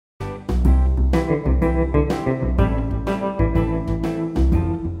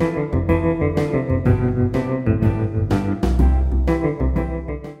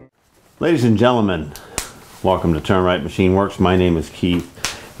Ladies and gentlemen, welcome to Turn Right Machine Works. My name is Keith,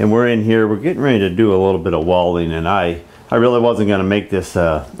 and we're in here. We're getting ready to do a little bit of welding, and I really wasn't going to make this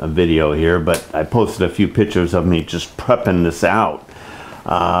a video here, but I posted a few pictures of me just prepping this out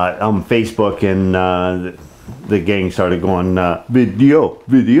on Facebook, and the gang started going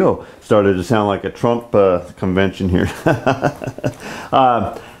video. Started to sound like a Trump convention here.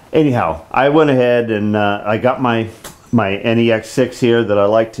 Anyhow, I went ahead and I got my NEX6 here that I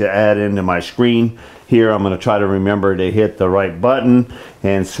like to add into my screen. Here I'm going to try to remember to hit the right button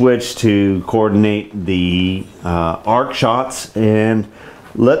and switch to coordinate the arc shots, and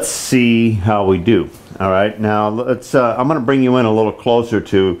let's see how we do. All right, now let's I'm going to bring you in a little closer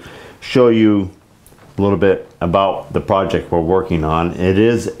to show you a little bit about the project we're working on. It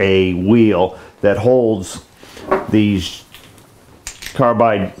is a wheel that holds these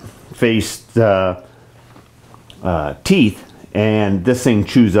carbide faced teeth, and this thing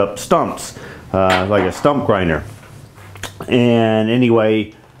chews up stumps like a stump grinder. And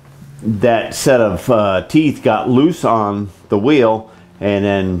anyway, that set of teeth got loose on the wheel and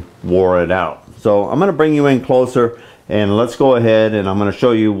then wore it out. So I'm going to bring you in closer and let's go ahead, and I'm going to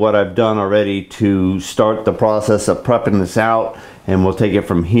show you what I've done already to start the process of prepping this out, and we'll take it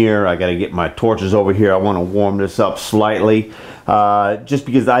from here. I got to get my torches over here. I want to warm this up slightly just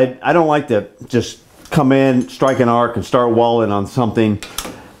because I don't like to just come in, strike an arc, and start welding on something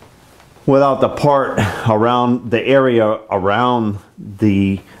without the part around the area around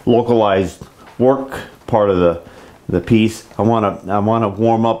the localized work part of the piece. I want to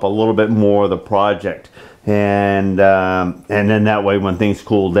warm up a little bit more of the project, and then that way when things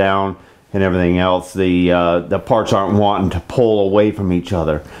cool down and everything else, the parts aren't wanting to pull away from each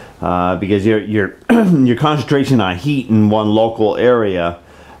other because your concentration on heat in one local area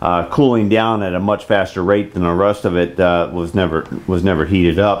cooling down at a much faster rate than the rest of it was never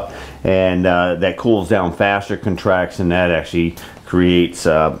heated up, and that cools down faster, contracts, and that actually creates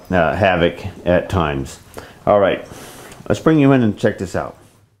havoc at times. All right, let's bring you in and check this out.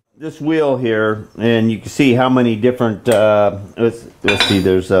 This wheel here, and you can see how many different let's see,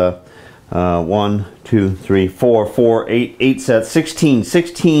 there's 1 2 3 4 8 sets, 16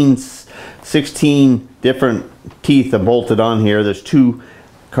 different teeth are bolted on here. There's 2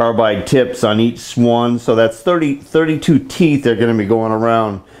 carbide tips on each one, so that's 32 teeth that are going to be going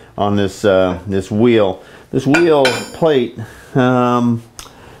around on this this wheel. This wheel plate,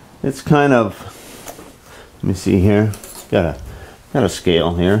 it's kind of, let me see here, got a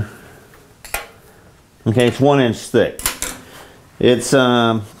scale here. Okay, it's 1 inch thick. It's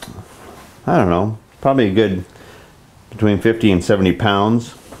I don't know, probably a good between 50 and 70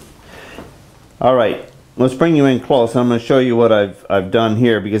 pounds. All right, let's bring you in close. I'm going to show you what I've done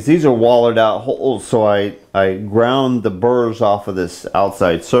here, because these are wallered out holes. So I ground the burrs off of this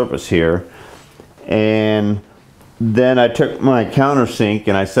outside surface here, and then I took my countersink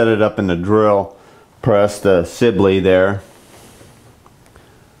and I set it up in the drill press, the Sibley there,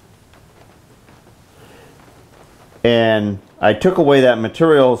 and I took away that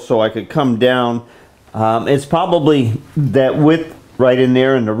material so I could come down. It's probably that width right in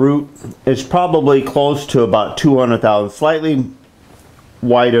there in the root. It's probably close to about 200,000, slightly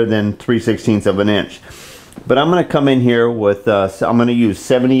wider than 3/16 of an inch. But I'm going to come in here with, I'm going to use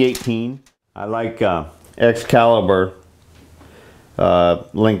 7018. I like Excalibur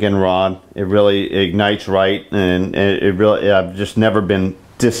Lincoln rod. It really ignites right, and I've just never been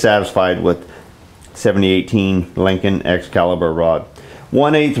dissatisfied with 7018 Lincoln Excalibur rod.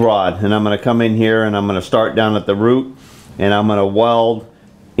 1/8 rod, and I'm going to come in here and I'm going to start down at the root, and I'm going to weld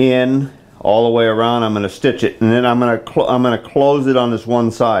in all the way around. I'm going to stitch it, and then I'm going to close it on this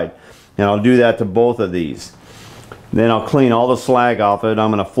one side, and I'll do that to both of these. Then I'll clean all the slag off it.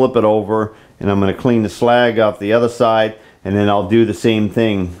 I'm going to flip it over, and I'm going to clean the slag off the other side, and then I'll do the same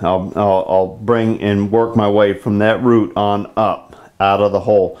thing. I'll bring and work my way from that root on up out of the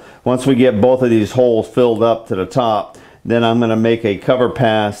hole. Once we get both of these holes filled up to the top, then I'm going to make a cover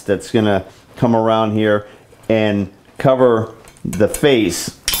pass that's going to come around here and cover the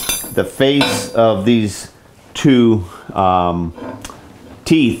face of these 2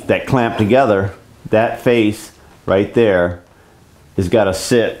 teeth that clamp together. That face right there has got to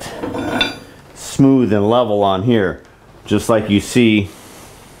sit smooth and level on here, just like you see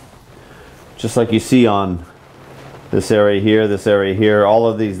on this area here, all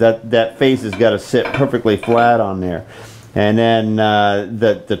of these, that face has got to sit perfectly flat on there. And then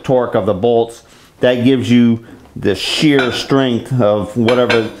the torque of the bolts, that gives you the shear strength of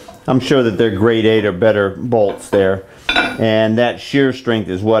whatever. I'm sure that they're grade 8 or better bolts there, and that shear strength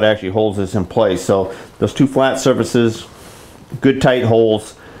is what actually holds this in place. So those 2 flat surfaces, good tight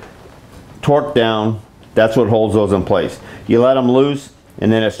holes, torque down, that's what holds those in place. You let them loose,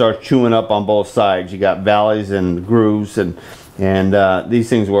 and then it starts chewing up on both sides. You got valleys and grooves, and these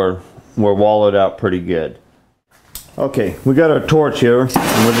things were wallowed out pretty good. Okay, we got our torch here,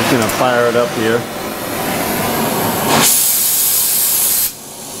 and we're just going to fire it up here.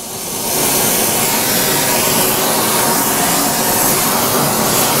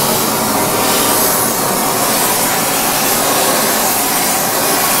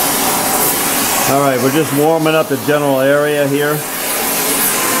 Alright, we're just warming up the general area here.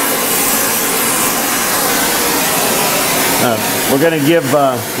 We're gonna give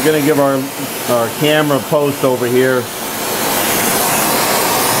our camera post over here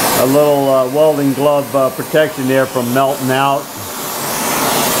a little welding glove protection there from melting out.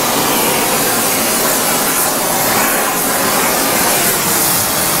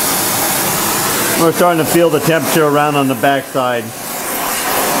 We're starting to feel the temperature around on the back side.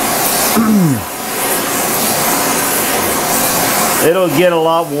 It'll get a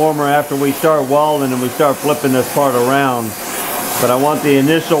lot warmer after we start welding and we start flipping this part around. But I want the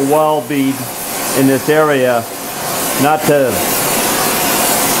initial weld bead in this area not to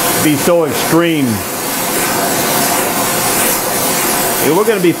be so extreme. And we're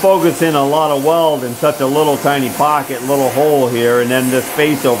going to be focusing a lot of weld in such a little tiny pocket, little hole here, and then this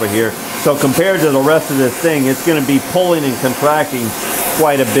face over here. So compared to the rest of this thing, it's going to be pulling and contracting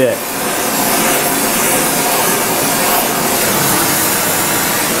quite a bit.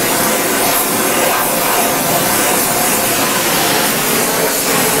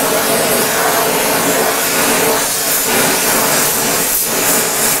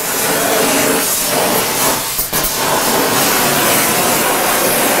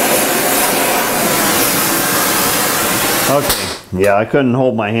 Okay, yeah, I couldn't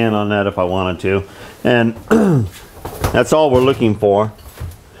hold my hand on that if I wanted to. And that's all we're looking for.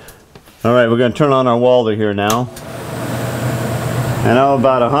 Alright, we're going to turn on our welder here now. And now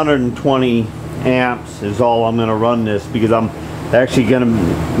about 120 amps is all I'm going to run this, because I'm actually going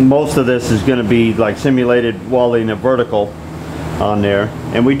to, most of this is going to be like simulated welding a vertical on there.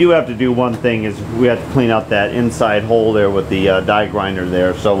 And we do have to do one thing, is we have to clean out that inside hole there with the die grinder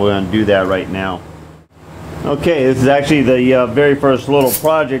there. So we're going to do that right now. Okay, this is actually the very first little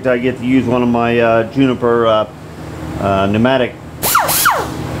project I get to use one of my Juniper pneumatic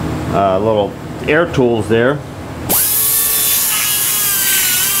little air tools there.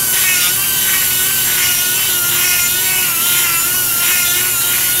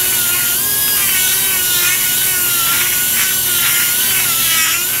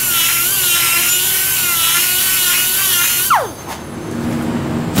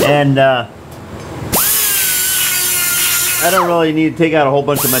 And I don't really need to take out a whole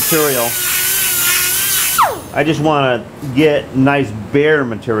bunch of material. I just want to get nice bare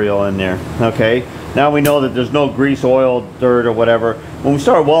material in there. Okay, now we know that there's no grease, oil, dirt, or whatever. When we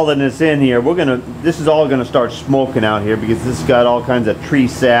start welding this in here, this is all gonna start smoking out here, because this has got all kinds of tree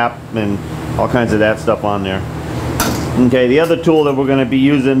sap and all kinds of that stuff on there. Okay, the other tool that we're gonna be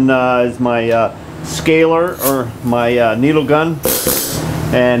using is my scaler, or my needle gun.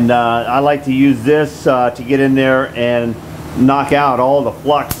 And I like to use this to get in there and knock out all the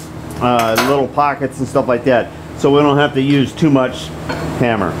flux, little pockets and stuff like that, so we don't have to use too much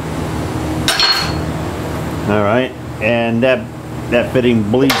hammer. Alright, and that fitting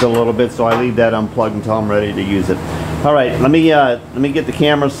bleeds a little bit, so I leave that unplugged until I'm ready to use it. Alright, let me get the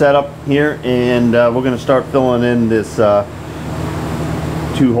camera set up here, and we're going to start filling in this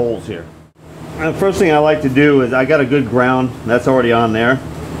 2 holes here. The first thing I like to do is, I got a good ground that's already on there,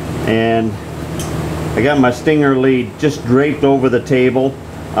 and I got my stinger lead just draped over the table,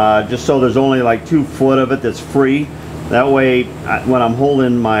 just so there's only like 2 foot of it that's free. That way, when I'm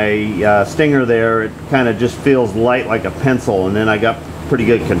holding my stinger there, it kind of just feels light like a pencil, and then I got pretty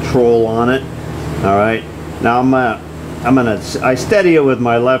good control on it. All right, now I steady it with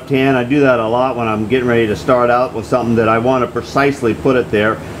my left hand. I do that a lot when I'm getting ready to start out with something that I want to precisely put it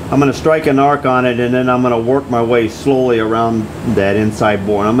there. I'm going to strike an arc on it, and then I'm going to work my way slowly around that inside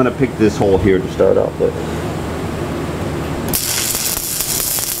bore. And I'm going to pick this hole here to start off with.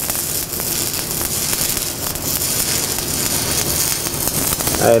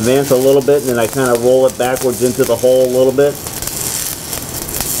 I advance a little bit, and then I kind of roll it backwards into the hole a little bit.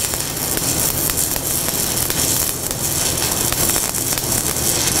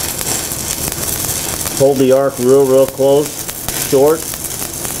 Hold the arc real close, short.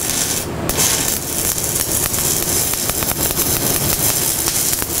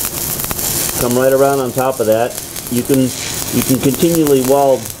 Come right around on top of that. You can continually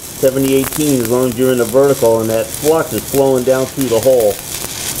weld 70-18 as long as you're in the vertical and that flux is flowing down through the hole.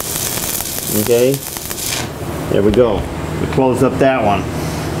 Okay, there we go. We close up that one.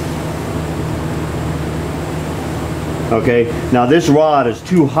 Okay, now this rod is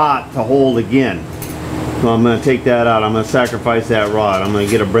too hot to hold again. So I'm going to take that out. I'm going to sacrifice that rod. I'm going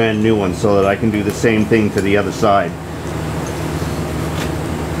to get a brand new one so that I can do the same thing to the other side.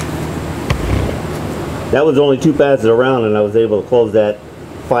 That was only 2 passes around and I was able to close that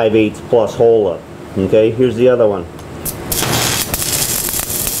 5/8 plus hole up. Okay, here's the other one.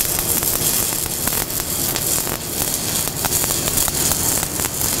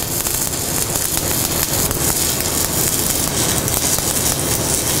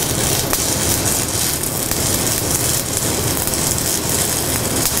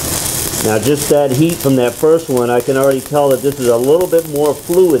 Now just that heat from that first one, I can already tell that this is a little bit more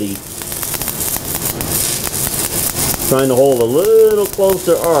fluidy. Trying to hold a little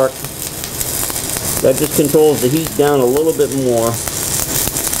closer arc. That just controls the heat down a little bit more.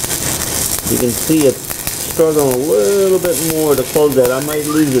 You can see it's struggling a little bit more to close that. I might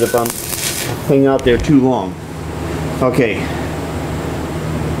lose it if I'm hanging out there too long. Okay.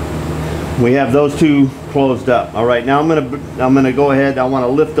 We have those two closed up. All right, now I'm gonna go ahead. I want to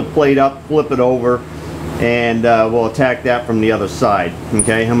lift the plate up, flip it over, and we'll attack that from the other side.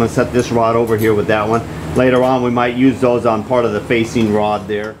 Okay, I'm gonna set this rod over here with that one. Later on, we might use those on part of the facing rod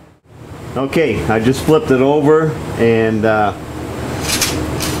there. Okay, I just flipped it over, and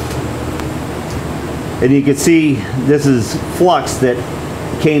you can see this is flux that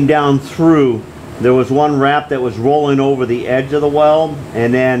came down through. There was one wrap that was rolling over the edge of the weld,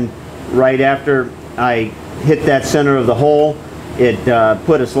 and then right after I hit that center of the hole, it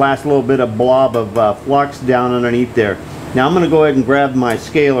put this last little bit of blob of flux down underneath there. Now I'm going to go ahead and grab my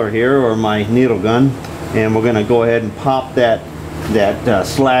scaler here, or my needle gun, and we're going to go ahead and pop that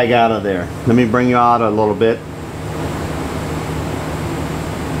slag out of there. Let me bring you out a little bit.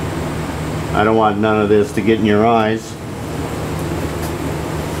 I don't want none of this to get in your eyes.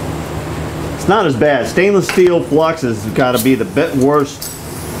 It's not as bad. Stainless steel flux has got to be the bit worst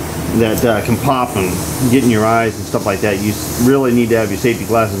that can pop and get in your eyes and stuff like that. You really need to have your safety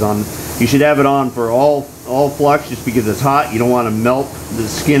glasses on. You should have it on for all flux, just because it's hot. You don't want to melt the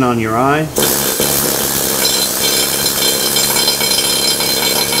skin on your eye.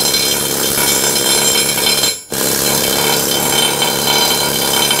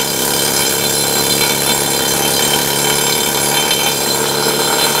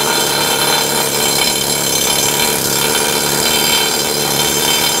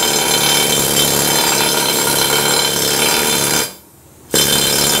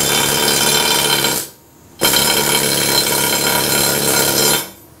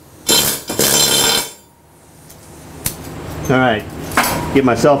 Alright, get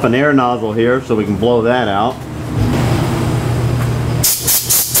myself an air nozzle here so we can blow that out.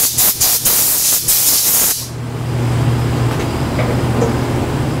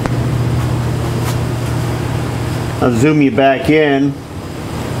 I'll zoom you back in.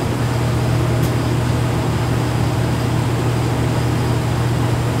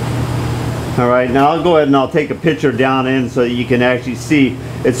 Alright, now I'll go ahead and I'll take a picture down in so that you can actually see.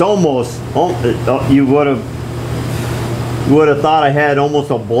 It's almost, you would have thought I had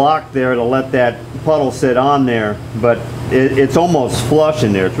almost a block there to let that puddle sit on there, but it's almost flush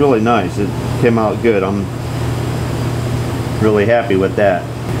in there. It's really nice. It came out good. I'm really happy with that.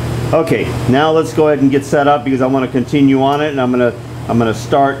 Okay, now let's go ahead and get set up, because I want to continue on it, and I'm gonna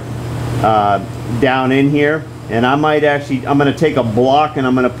start down in here, and I'm gonna take a block and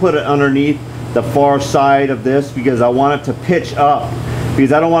I'm gonna put it underneath the far side of this, because I want it to pitch up,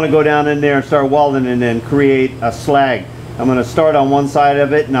 because I don't want to go down in there and start welding and then create a slag. I'm going to start on one side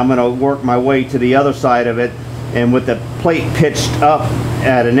of it, and I'm going to work my way to the other side of it, and with the plate pitched up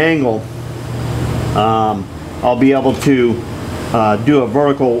at an angle, I'll be able to do a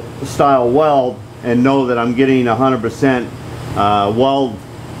vertical style weld and know that I'm getting 100% weld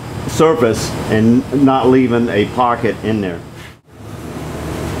surface and not leaving a pocket in there.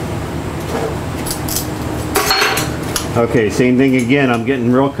 Okay, same thing again. I'm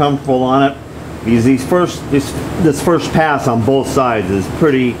getting real comfortable on it, because this first pass on both sides is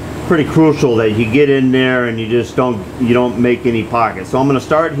pretty crucial, that you get in there and you don't make any pockets. So I'm going to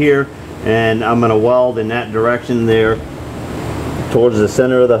start here, and I'm going to weld in that direction there towards the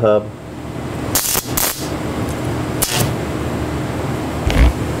center of the hub.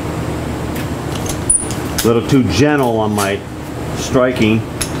 A little too gentle on my striking,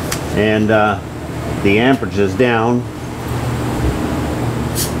 and the amperage is down.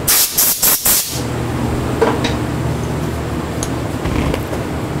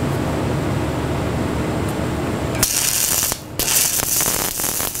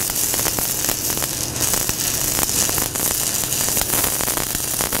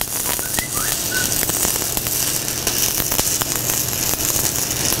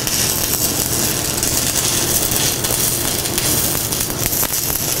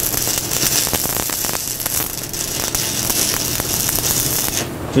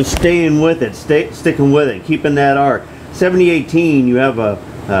 just staying with it, sticking with it, keeping that arc. 7018, you have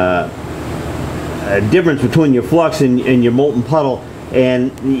a difference between your flux and your molten puddle,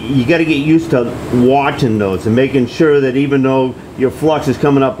 and you got to get used to watching those and making sure that even though your flux is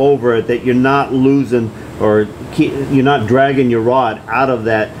coming up over it, that you're not losing or you're not dragging your rod out of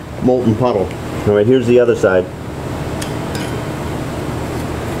that molten puddle. All right, here's the other side.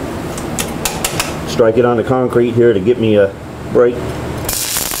 Strike it on the concrete here to get me a break.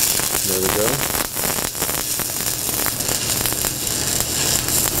 There we go.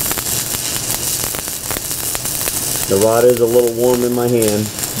 The rod is a little warm in my hand,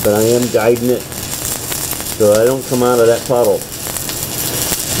 but I am guiding it so I don't come out of that puddle.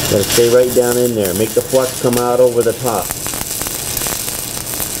 Gotta stay right down in there. Make the flux come out over the top.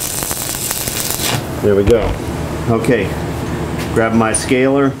 There we go. Okay, grab my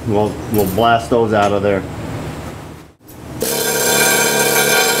scaler. We'll blast those out of there.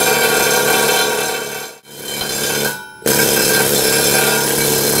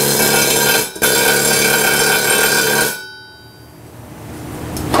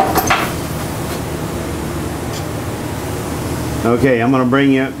 Okay, I'm gonna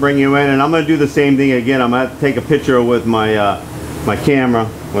bring you in, and I'm gonna do the same thing again. I'm gonna have to take a picture with my my camera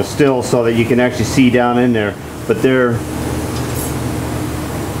with still so that you can actually see down in there. But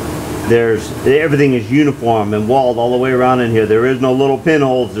everything is uniform and walled all the way around in here. There is no little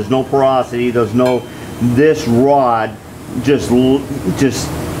pinholes. There's no porosity. There's no. This rod just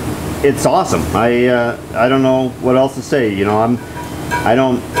it's awesome. I don't know what else to say. You know, I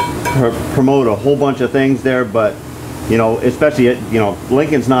don't promote a whole bunch of things there, but you know, especially, you know,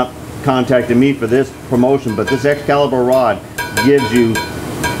 Lincoln's not contacting me for this promotion, but this Excalibur rod gives you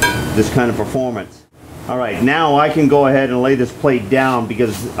this kind of performance. All right, now I can go ahead and lay this plate down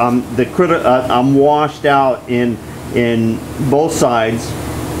because I'm washed out in both sides,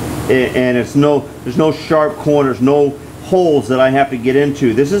 and there's no sharp corners, no holes that I have to get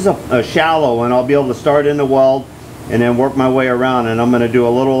into. This is a shallow, and I'll be able to start in the weld and then work my way around, and I'm going to do a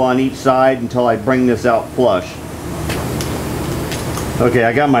little on each side until I bring this out flush. Okay,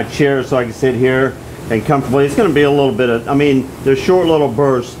 I got my chair so I can sit here and comfortably. It's going to be a little bit of, I mean, they're short little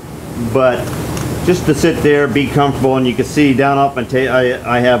bursts, but just to sit there, be comfortable, and you can see down up and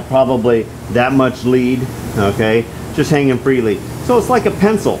I have probably that much lead, okay, just hanging freely. So it's like a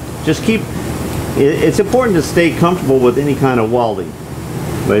pencil. Just keep, it's important to stay comfortable with any kind of welding.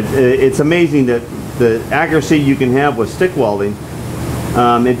 But it's amazing that the accuracy you can have with stick welding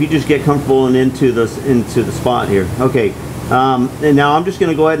if you just get comfortable and into the spot here. Okay. And now I'm just going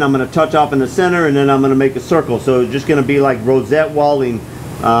to go ahead and I'm going to touch off in the center, and then I'm going to make a circle. So it's just going to be like rosette welding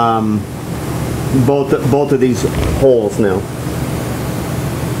both of these holes now.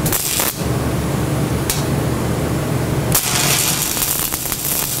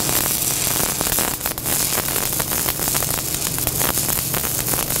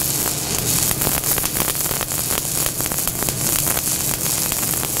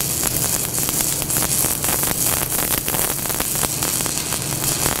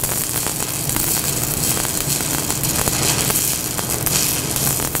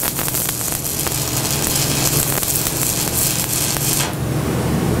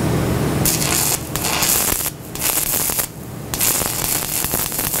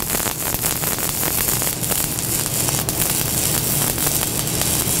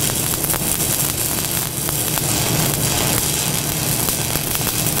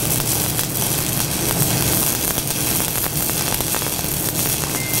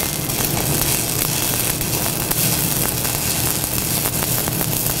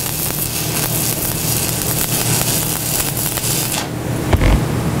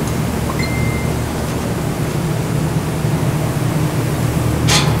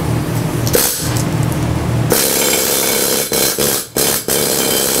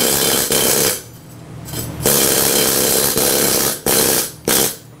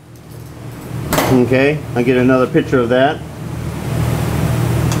 Okay, I'll get another picture of that.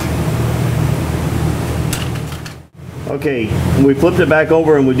 Okay, we flipped it back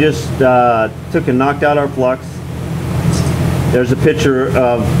over and we just took and knocked out our flux. There's a picture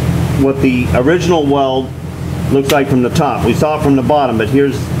of what the original weld looks like from the top. We saw it from the bottom, but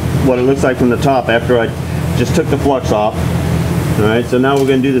here's what it looks like from the top after I just took the flux off. Alright, so now we're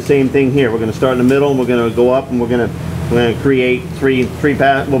going to do the same thing here. We're going to start in the middle and we're going to go up and we're going to create three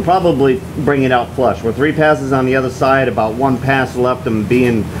passes. We'll probably bring it out flush. We're 3 passes on the other side, about 1 pass left and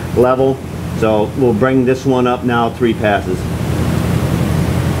being level. So we'll bring this one up now 3 passes.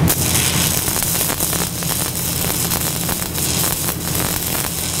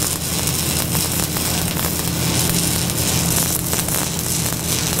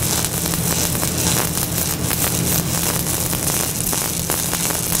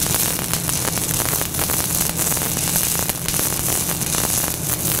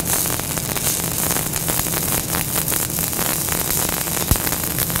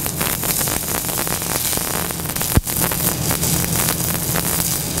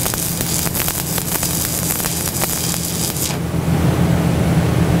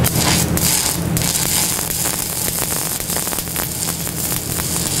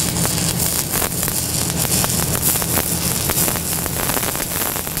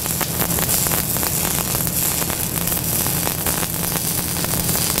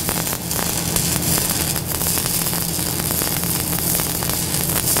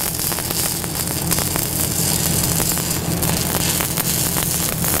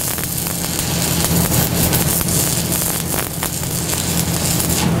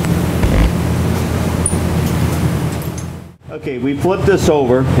 Okay, we flipped this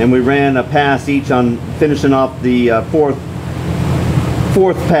over and we ran a pass each on finishing off the fourth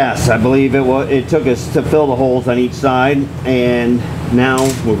pass. I believe it took us to fill the holes on each side, and now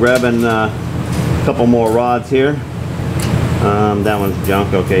we're grabbing a couple more rods here. That one's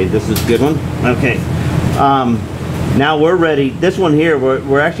junk. Okay, this is a good one. Okay, now we're ready. This one here,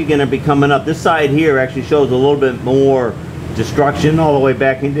 we're actually going to be coming up. This side here actually shows a little bit more destruction all the way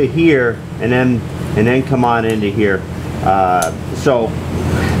back into here, and then come on into here. So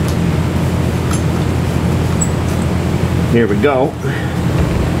here we go.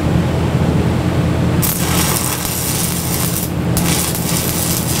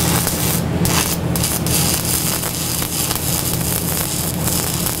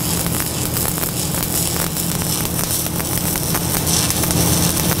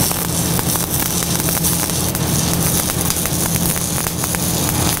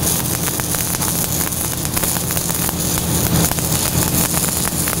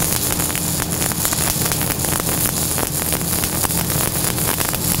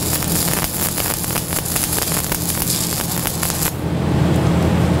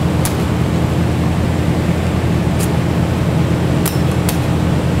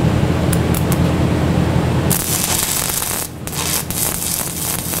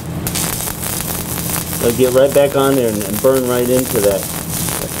 They'll get right back on there and burn right into that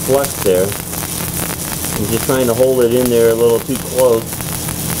flux there. I'm just trying to hold it in there a little too close.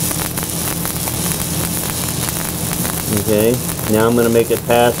 Okay, now I'm going to make it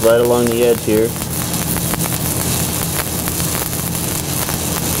pass right along the edge here.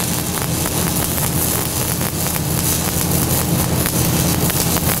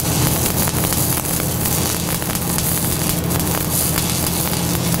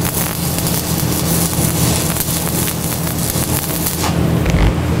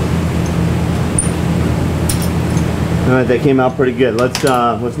 Alright, that came out pretty good.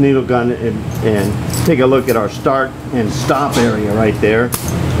 Let's needle gun and take a look at our start and stop area right there.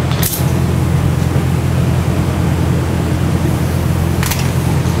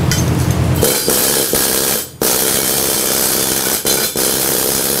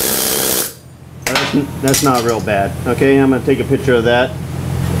 That's not real bad. Okay, I'm going to take a picture of that.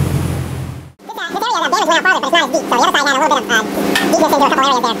 This area got damage went out farther, but it's not as deep. So the other side had a little bit of deepness into a couple areas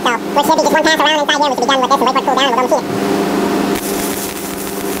there. So which should be just one pass around inside here. We should be done with this and wait for it to cool down and we'll go and see it.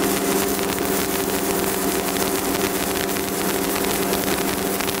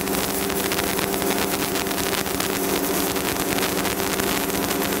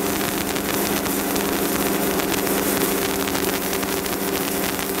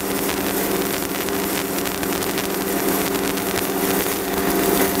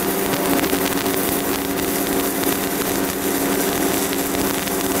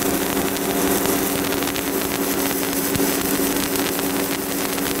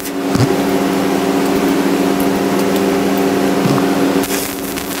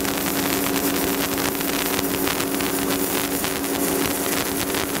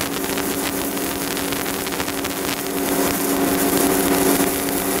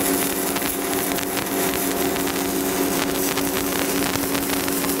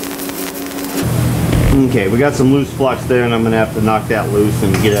 Okay, we got some loose flux there, and I'm going to have to knock that loose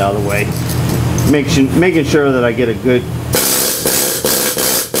and get it out of the way. Making sure that I get a good...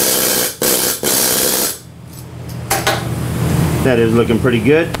 That is looking pretty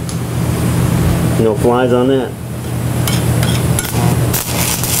good. No flies on that.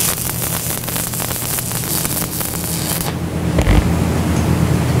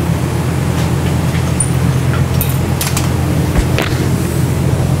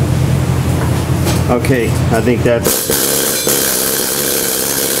 Okay, I think that's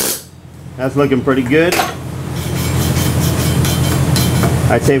looking pretty good.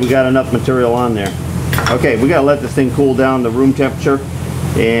 I'd say we got enough material on there. Okay, we gotta let this thing cool down to room temperature,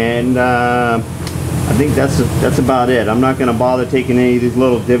 and I think that's about it. I'm not gonna bother taking any of these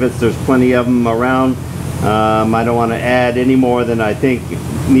little divots. There's plenty of them around. I don't want to add any more than I think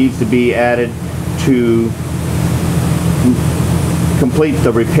needs to be added to complete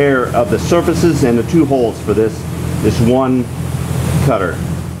the repair of the surfaces and the two holes for this one cutter.